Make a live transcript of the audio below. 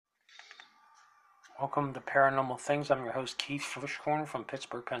Welcome to Paranormal Things. I'm your host, Keith Fishcorn from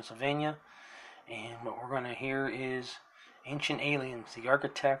Pittsburgh, Pennsylvania. And what we're going to hear is Ancient Aliens, the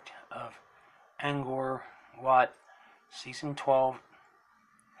Architect of Angkor Wat, Season 12,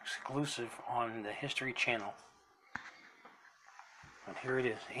 exclusive on the History Channel. And here it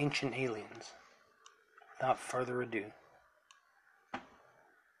is, Ancient Aliens. Without further ado.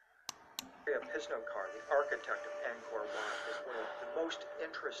 Pisnokar, the architect of Angkor Wat, is one of the most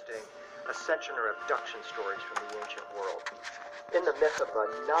interesting ascension or abduction stories from the ancient world. In the myth of a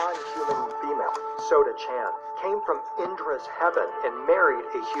non-human female, Soda Chan, came from Indra's heaven and married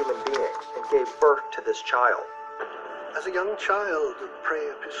a human being and gave birth to this child. As a young child,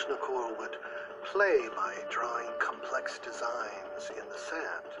 Preah Pisnokar would play by drawing complex designs in the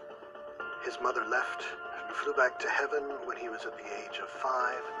sand. His mother left and flew back to heaven when he was at the age of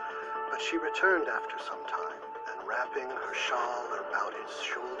 5, but she returned after some time, and wrapping her shawl about his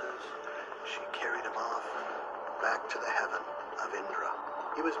shoulders, she carried him off back to the heaven of Indra.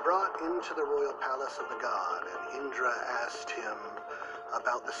 He was brought into the royal palace of the god, and Indra asked him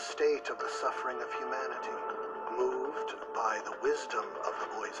about the state of the suffering of humanity. Moved by the wisdom of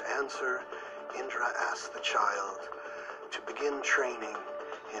the boy's answer, Indra asked the child to begin training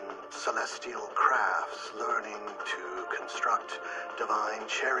in celestial crafts, learning to construct divine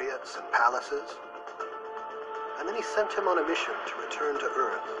chariots and palaces. And then he sent him on a mission to return to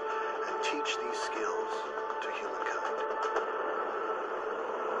Earth and teach these skills to humankind.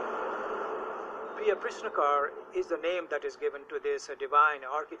 Preah Pisnokar is the name that is given to this divine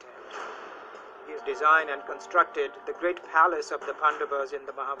architect. He has designed and constructed the great palace of the Pandavas in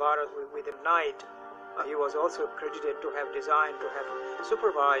the Mahabharata within night. He was also credited to have designed, to have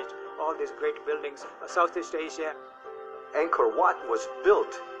supervised all these great buildings of Southeast Asia. Angkor Wat was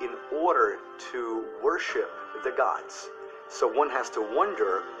built in order to worship the gods. So one has to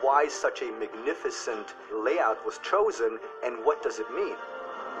wonder why such a magnificent layout was chosen and what does it mean?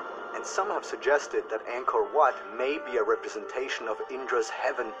 And some have suggested that Angkor Wat may be a representation of Indra's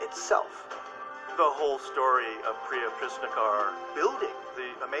heaven itself. The whole story of Preah Pisnokar building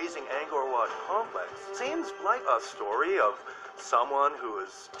the amazing Angkor Wat complex seems like a story of someone who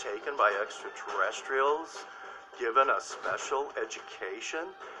is taken by extraterrestrials, given a special education,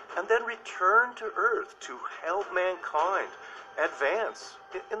 and then returned to Earth to help mankind advance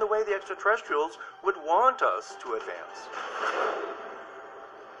in the way the extraterrestrials would want us to advance.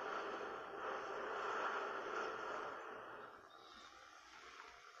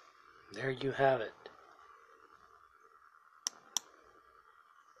 There you have it.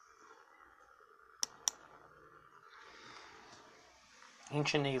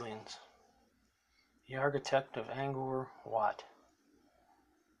 Ancient Aliens, the Architect of Angkor Wat,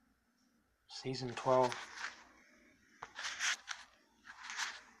 Season 12.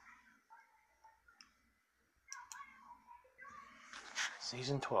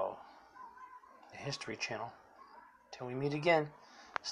 Season 12, the History Channel. Till we meet again.